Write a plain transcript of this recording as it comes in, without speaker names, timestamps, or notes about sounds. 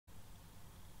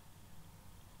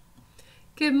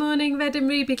Good morning, Red and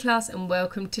Ruby class, and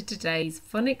welcome to today's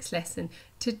phonics lesson.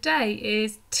 Today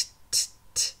is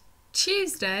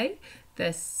Tuesday,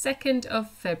 the 2nd of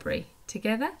February.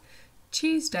 Together,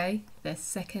 Tuesday, the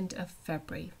 2nd of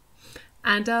February.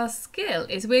 And our skill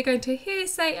is we're going to hear,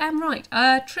 say and write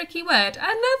a tricky word.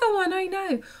 Another one, I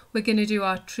know. We're going to do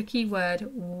our tricky word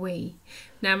we.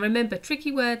 Now remember,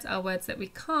 tricky words are words that we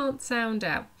can't sound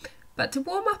out. But to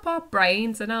warm up our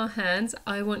brains and our hands,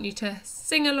 I want you to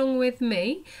sing along with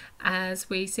me as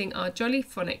we sing our jolly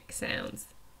phonic sounds.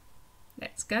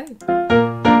 Let's go. The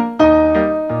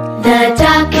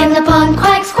duck in the pond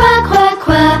quacks, quack, quack,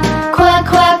 quack, quack,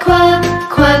 quack, quack,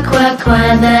 quack, quack,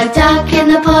 quack. The duck in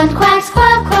the pond quacks,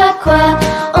 quack, quack, quack,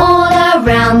 all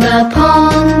around the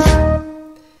pond.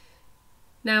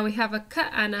 Now we have a k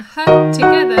and a h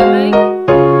together, mate.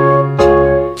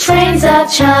 Trains are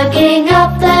chugging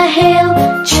up the hill.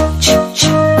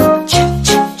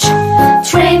 Ch-ch-ch-ch-ch-ch.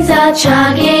 Trains are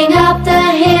chugging up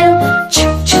the hill.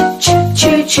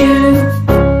 Ch-ch-ch-choo-choo.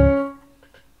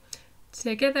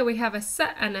 Together we have a s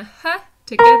and a h.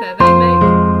 Together they make.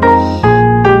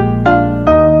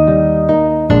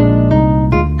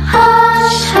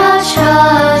 Hush, hush,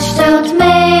 hush, don't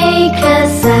make a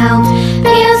sound.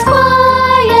 Be as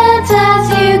quiet as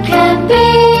you can be.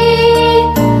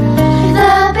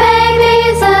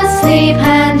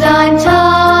 And I'm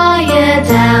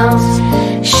tired out.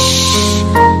 Shh, shh,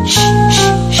 shh,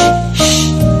 shh,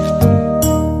 shh.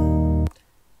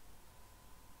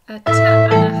 A t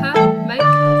and a h make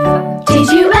th. Did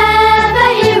you ever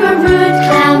hear a rude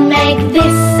clown make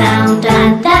this sound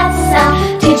and that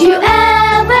sound? Did you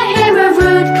ever hear a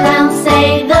rude clown say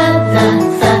the?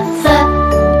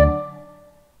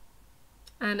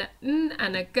 And a n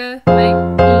and a g make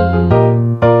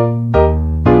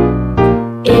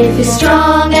If you're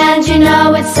strong and you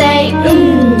know it, say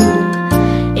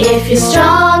If you're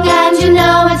strong and you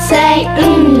know it, say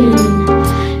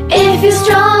If you're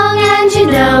strong and you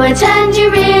know it and you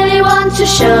really want to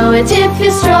show it, if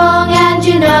you're strong and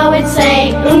you know it,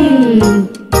 say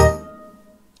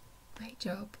Great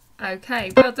job.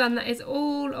 Okay, well done. That is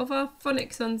all of our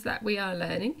phonics songs that we are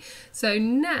learning. So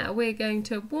now we're going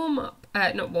to we're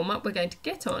going to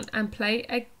get on and play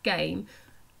a game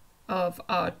of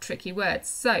our tricky words.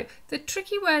 So the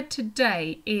tricky word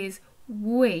today is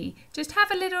we. Just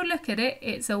have a little look at it.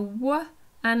 It's a w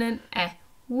and an e.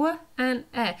 W and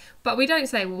e. But we don't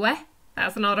say we.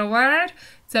 That's not a word.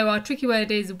 So our tricky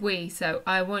word is we. So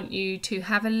I want you to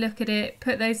have a look at it.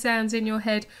 Put those sounds in your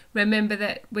head. Remember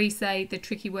that we say the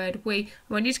tricky word we.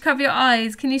 I want you to cover your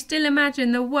eyes. Can you still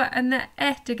imagine the w and the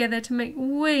e together to make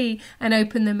we? And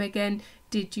open them again.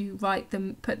 Did you write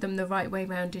them, put them the right way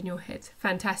round in your head?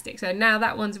 Fantastic. So now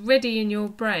that one's ready in your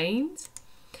brains,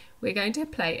 we're going to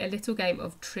play a little game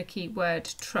of tricky word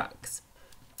trucks.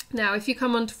 Now, if you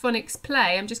come on to Phonics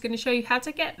Play, I'm just going to show you how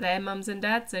to get there, mums and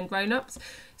dads and grown-ups,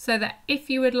 so that if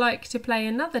you would like to play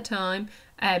another time,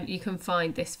 you can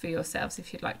find this for yourselves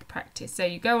if you'd like to practice. So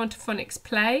you go on to Phonics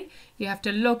Play, you have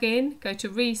to log in, go to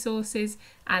Resources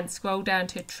and scroll down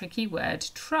to Tricky Word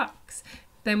Trucks.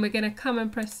 Then we're going to come and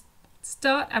press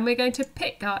Start, and we're going to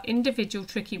pick our individual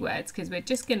tricky words because we're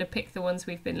just going to pick the ones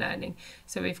we've been learning.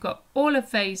 So we've got all of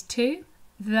phase 2,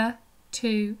 the,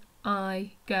 to,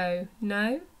 I, go,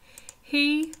 no,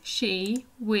 he, she,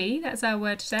 we, that's our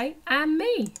word today, and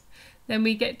me. Then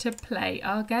we get to play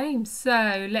our game.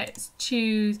 So let's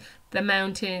choose the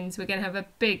mountains. We're going to have a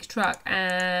big truck,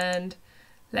 and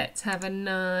let's have a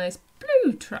nice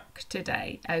blue truck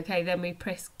today. Okay, then we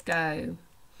press go.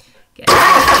 Get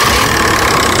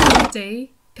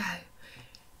ready, go.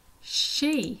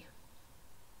 She,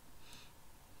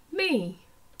 me,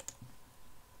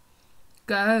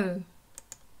 go.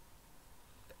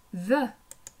 The,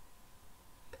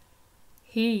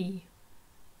 he,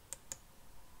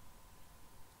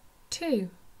 to,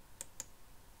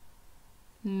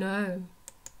 no,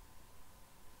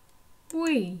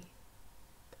 we,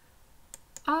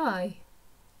 I.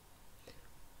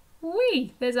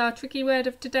 We. There's our tricky word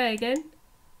of today again.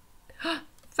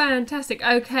 Fantastic.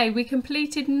 Okay, we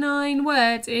completed 9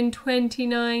 words in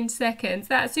 29 seconds.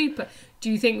 That's super.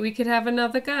 Do you think we could have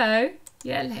another go?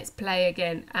 Yeah, let's play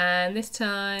again. And this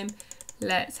time,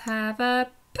 let's have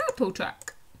a purple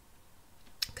truck.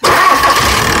 Come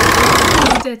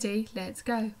on. Steady. Let's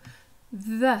go.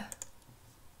 The.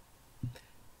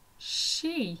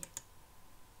 She.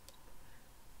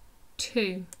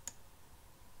 To.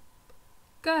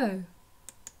 Go.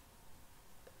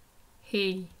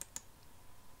 He.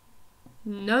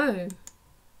 No.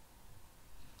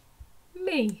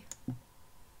 Me.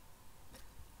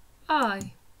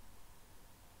 I.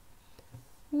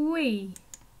 We.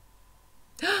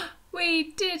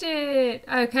 We did it!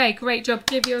 Okay, great job.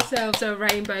 Give yourselves a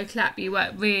rainbow clap. You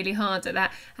worked really hard at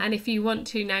that. And if you want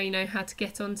to, now you know how to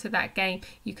get onto that game,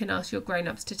 you can ask your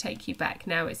grown-ups to take you back.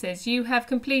 Now it says you have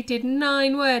completed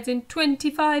 9 words in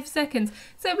 25 seconds.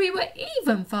 So we were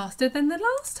even faster than the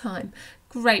last time.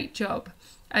 Great job.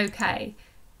 Okay,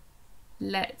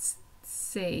 let's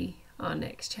see our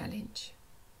next challenge.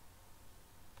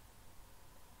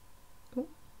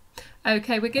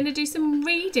 Okay, we're going to do some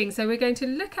reading, so we're going to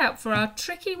look out for our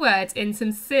tricky words in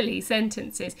some silly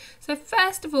sentences. So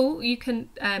first of all, you can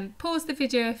pause the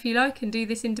video if you like and do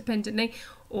this independently,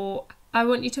 or I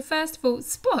want you to first of all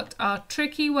spot our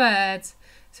tricky words.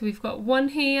 So we've got one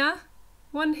here,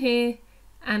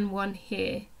 and one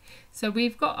here. So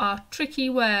we've got our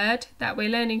tricky word that we're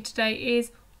learning today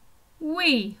is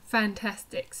we.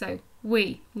 Fantastic. So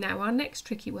we. Now our next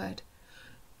tricky word.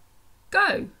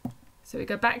 Go. So we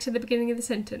go back to the beginning of the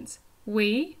sentence.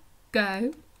 We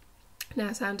go.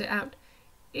 Now sound it out.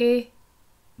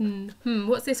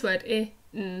 What's this word?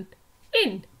 In.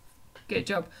 Good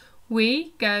job.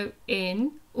 We go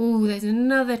in. Oh, there's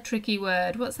another tricky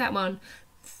word. What's that one?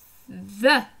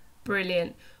 The.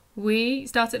 Brilliant. We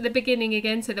start at the beginning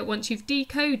again so that once you've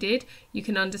decoded, you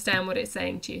can understand what it's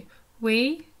saying to you.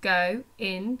 We go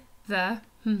in the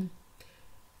And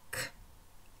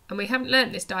we haven't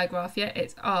learnt this digraph yet.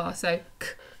 It's R, so k,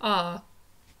 R.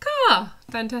 Car.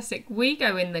 Fantastic. We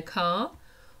go in the car.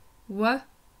 W,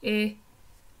 I, th.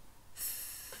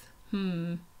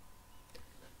 W,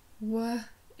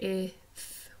 I, th.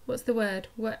 What's the word?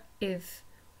 W, if.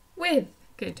 With.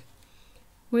 Good.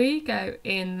 We go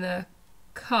in the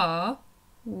car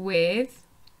with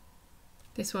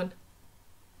this one.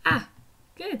 Ah.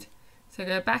 Good. So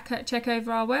go back, check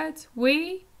over our words.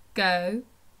 We go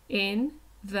in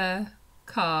the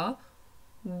car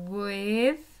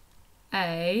with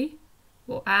a,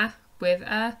 or a, with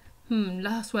a,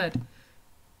 last word.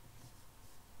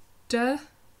 D,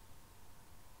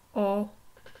 or,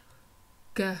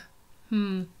 g,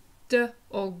 d,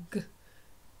 or, g.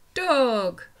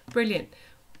 Dog. Brilliant.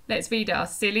 Let's read our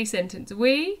silly sentence.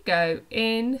 We go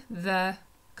in the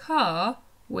car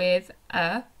with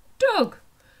a dog.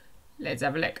 Let's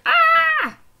have a look.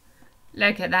 Ah!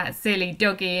 Look at that silly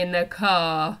doggy in the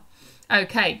car.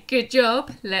 Okay, good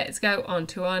job. Let's go on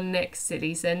to our next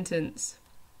silly sentence.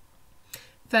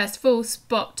 First of all,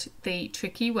 spot the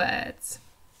tricky words.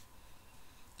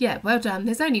 Yeah, well done.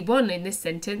 There's only one in this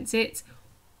sentence. It's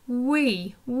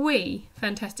we. We.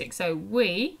 Fantastic. So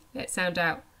we, let's sound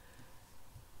out.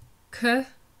 K,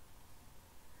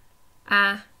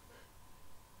 a,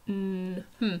 n,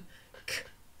 k,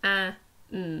 a,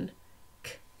 n,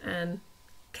 k, an.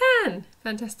 Can.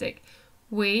 Fantastic.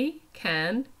 We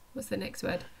can. What's the next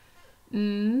word?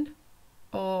 N,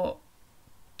 o,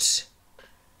 t.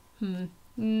 N,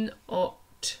 o,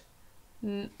 t.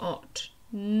 N, o, t.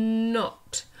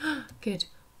 Not. Good.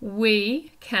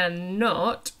 We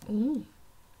cannot. Ooh.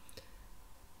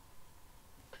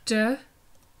 D,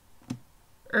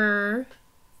 I,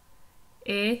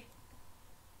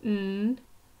 n,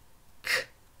 k.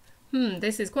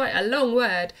 This is quite a long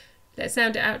word. Let's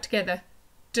sound it out together.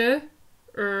 D,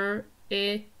 I,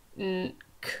 n,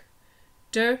 k.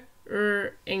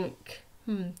 Drink.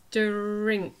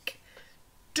 Drink.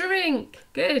 Drink.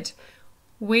 Good.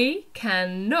 We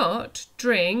cannot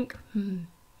drink. And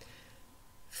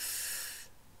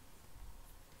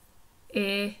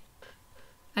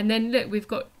then look, we've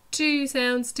got 2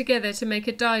 sounds together to make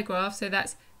a digraph. So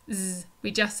that's z.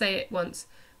 We just say it once.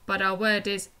 But our word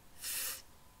is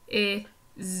z.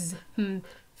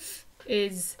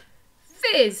 Is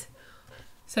fizz.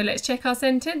 So let's check our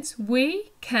sentence.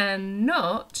 We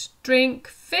cannot drink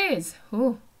fizz.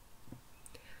 Oh,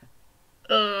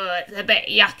 it's a bit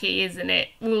yucky, isn't it?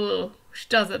 Ooh, she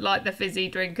doesn't like the fizzy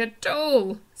drink at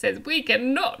all. Says we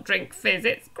cannot drink fizz.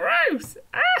 It's gross.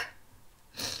 Ah.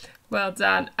 Well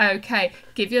done. Okay,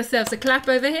 give yourselves a clap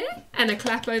over here and a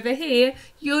clap over here.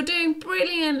 You're doing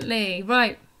brilliantly.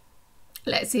 Right,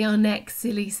 let's see our next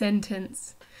silly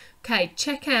sentence. Okay,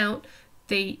 check out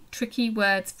the tricky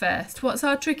words first. What's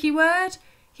our tricky word?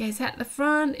 Yeah, it's at the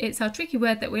front. It's our tricky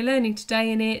word that we're learning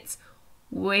today, and it's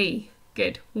we.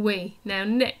 Good, we. Now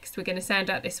next, we're going to sound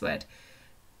out this word.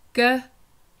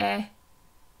 G-et.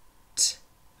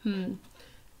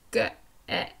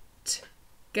 G-et.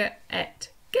 G-et.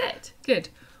 Get. Good.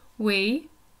 We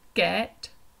get.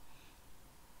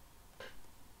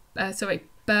 B-I-G.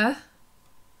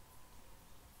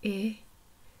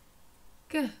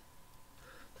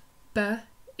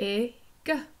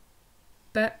 B-I-G.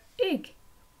 B-ig.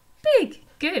 Big.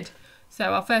 Good.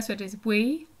 So our first word is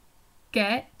we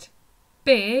get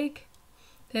big.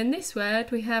 Then this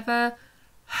word we have a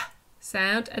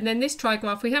sound, and then this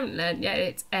trigraph we haven't learnt yet,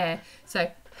 it's air.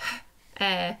 So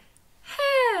air,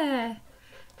 hair.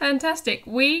 Fantastic.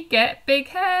 We get big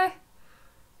hair.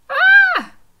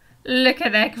 Ah! Look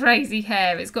at their crazy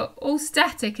hair. It's got all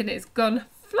static and it's gone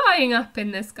flying up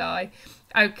in the sky.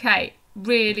 Okay,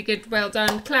 really good. Well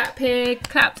done. Clap here,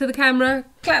 clap to the camera,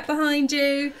 clap behind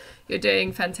you. You're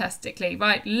doing fantastically.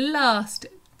 Right, last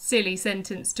silly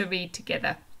sentence to read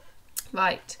together.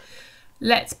 Right,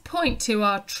 let's point to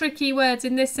our tricky words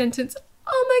in this sentence.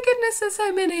 Oh my goodness, there's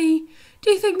so many.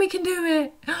 Do you think we can do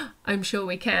it? I'm sure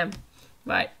we can.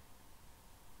 Right,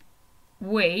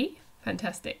 we,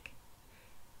 fantastic.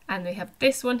 And we have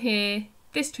this one here,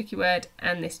 this tricky word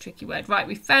and this tricky word. Right,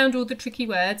 we found all the tricky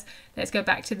words. Let's go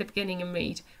back to the beginning and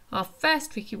read. Our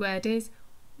first tricky word is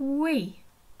we.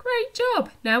 Great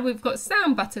job. Now we've got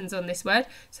sound buttons on this word,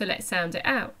 so let's sound it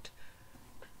out.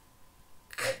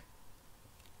 K,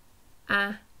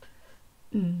 a,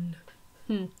 n,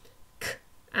 k,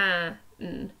 a,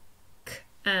 n, k,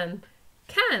 an,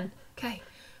 can. Okay,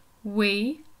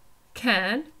 we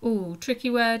can. Ooh, tricky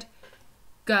word.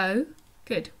 Go.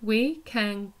 Good. We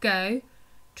can go.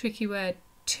 Tricky word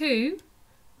to.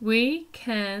 We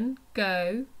can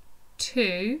go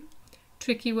to.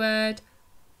 Tricky word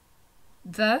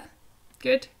the.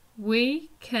 Good. We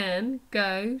can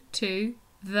go to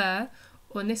the.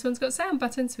 Oh, and this one's got sound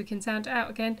buttons, so we can sound it out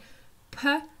again.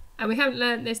 P. And we haven't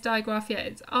learnt this digraph yet.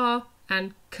 It's R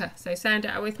and K. So sound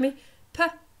it out with me. P,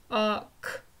 R, K.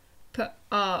 P,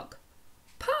 R, K.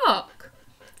 Park.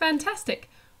 Fantastic.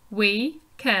 We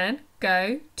can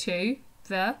go to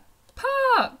the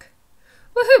park.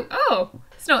 Woohoo! Oh,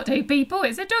 it's not two people,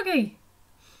 it's a doggy.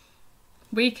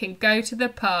 We can go to the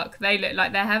park. They look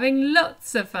like they're having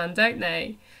lots of fun, don't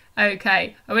they?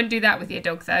 Okay, I wouldn't do that with your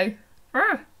dog though.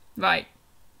 Right.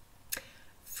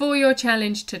 For your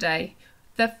challenge today,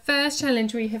 the first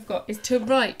challenge we have got is to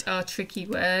write our tricky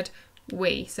word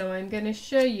we. So I'm going to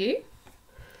show you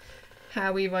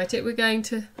how we write it. We're going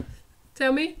to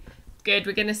tell me. Good,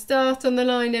 we're going to start on the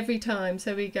line every time.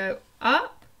 So we go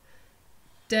up,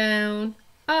 down,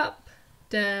 up,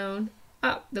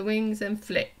 the wings and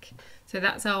flick. So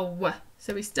that's our w.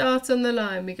 So we start on the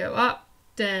line, we go up,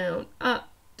 down, up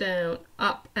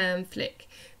and flick.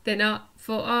 Then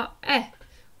for our e,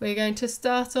 we're going to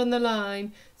start on the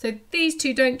line. So these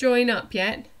two don't join up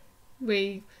yet.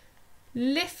 We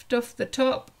lift off the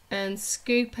top and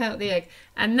scoop out the egg.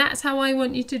 And that's how I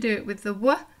want you to do it with the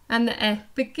w and the e,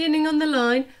 beginning on the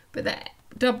line, but the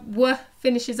w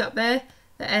finishes up there,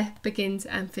 the e begins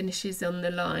and finishes on the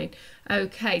line.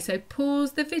 Okay, so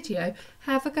pause the video,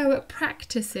 have a go at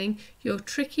practicing your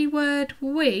tricky word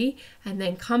we, and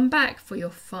then come back for your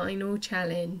final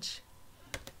challenge.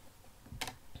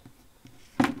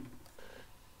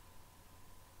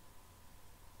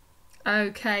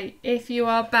 Okay, if you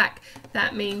are back,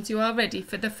 that means you are ready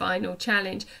for the final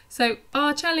challenge. So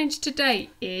our challenge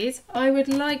today is, I would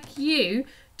like you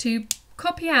to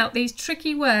copy out these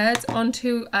tricky words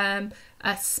onto a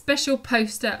special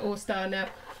poster or star. Now,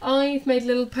 I've made a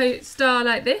little star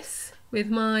like this with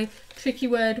my tricky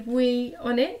word we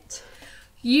on it.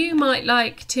 You might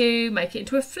like to make it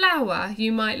into a flower.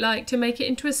 You might like to make it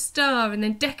into a star and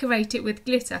then decorate it with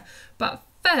glitter. But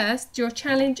first, your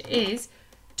challenge is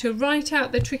to write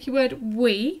out the tricky word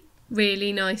we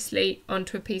really nicely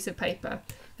onto a piece of paper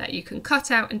that you can cut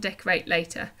out and decorate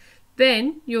later.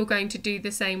 Then you're going to do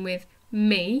the same with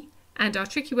me and our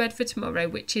tricky word for tomorrow,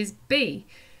 which is be.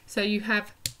 So you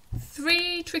have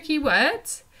 3 tricky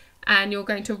words and you're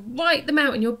going to write them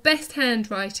out in your best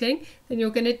handwriting. Then you're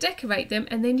going to decorate them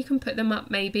and then you can put them up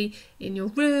maybe in your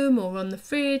room or on the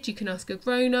fridge. You can ask a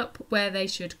grown-up where they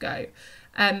should go.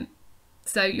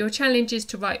 So your challenge is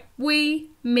to write we,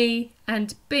 me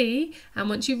and be, and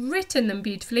once you've written them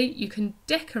beautifully you can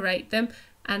decorate them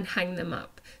and hang them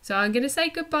up. So I'm going to say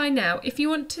goodbye now. If you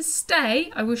want to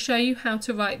stay, I will show you how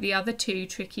to write the other 2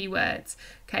 tricky words.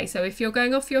 Okay, so if you're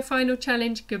going off your final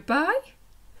challenge, goodbye.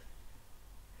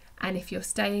 And if you're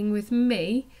staying with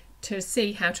me to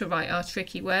see how to write our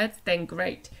tricky words, then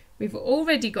great. We've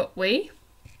already got we.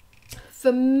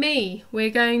 For me,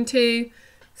 we're going to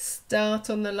start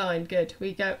on the line. Good.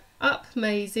 We go up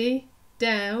Maisie,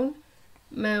 down,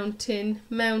 mountain,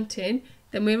 mountain.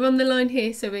 Then we're on the line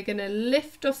here, so we're going to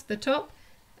lift off the top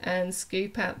and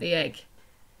scoop out the egg.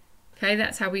 Okay,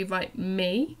 that's how we write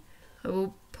me. I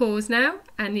will pause now,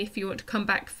 and if you want to come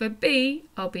back for B,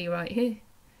 I'll be right here.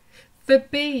 For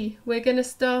B, we're going to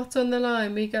start on the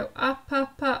line. We go up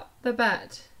the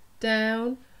bat,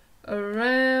 down,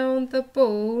 around the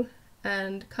ball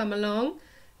and come along.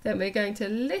 Then we're going to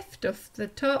lift off the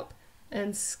top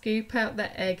and scoop out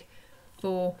the egg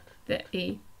for the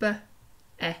E, B,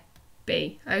 E,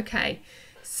 B. Okay,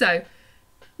 so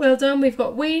well done. We've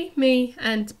got we, me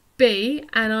and B,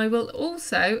 and I will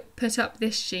also put up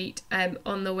this sheet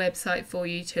on the website for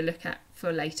you to look at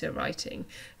for later writing.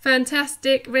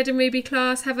 Fantastic, Red and Ruby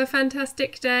class, have a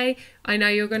fantastic day. I know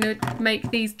you're going to make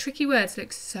these tricky words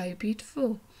look so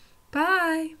beautiful.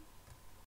 Bye.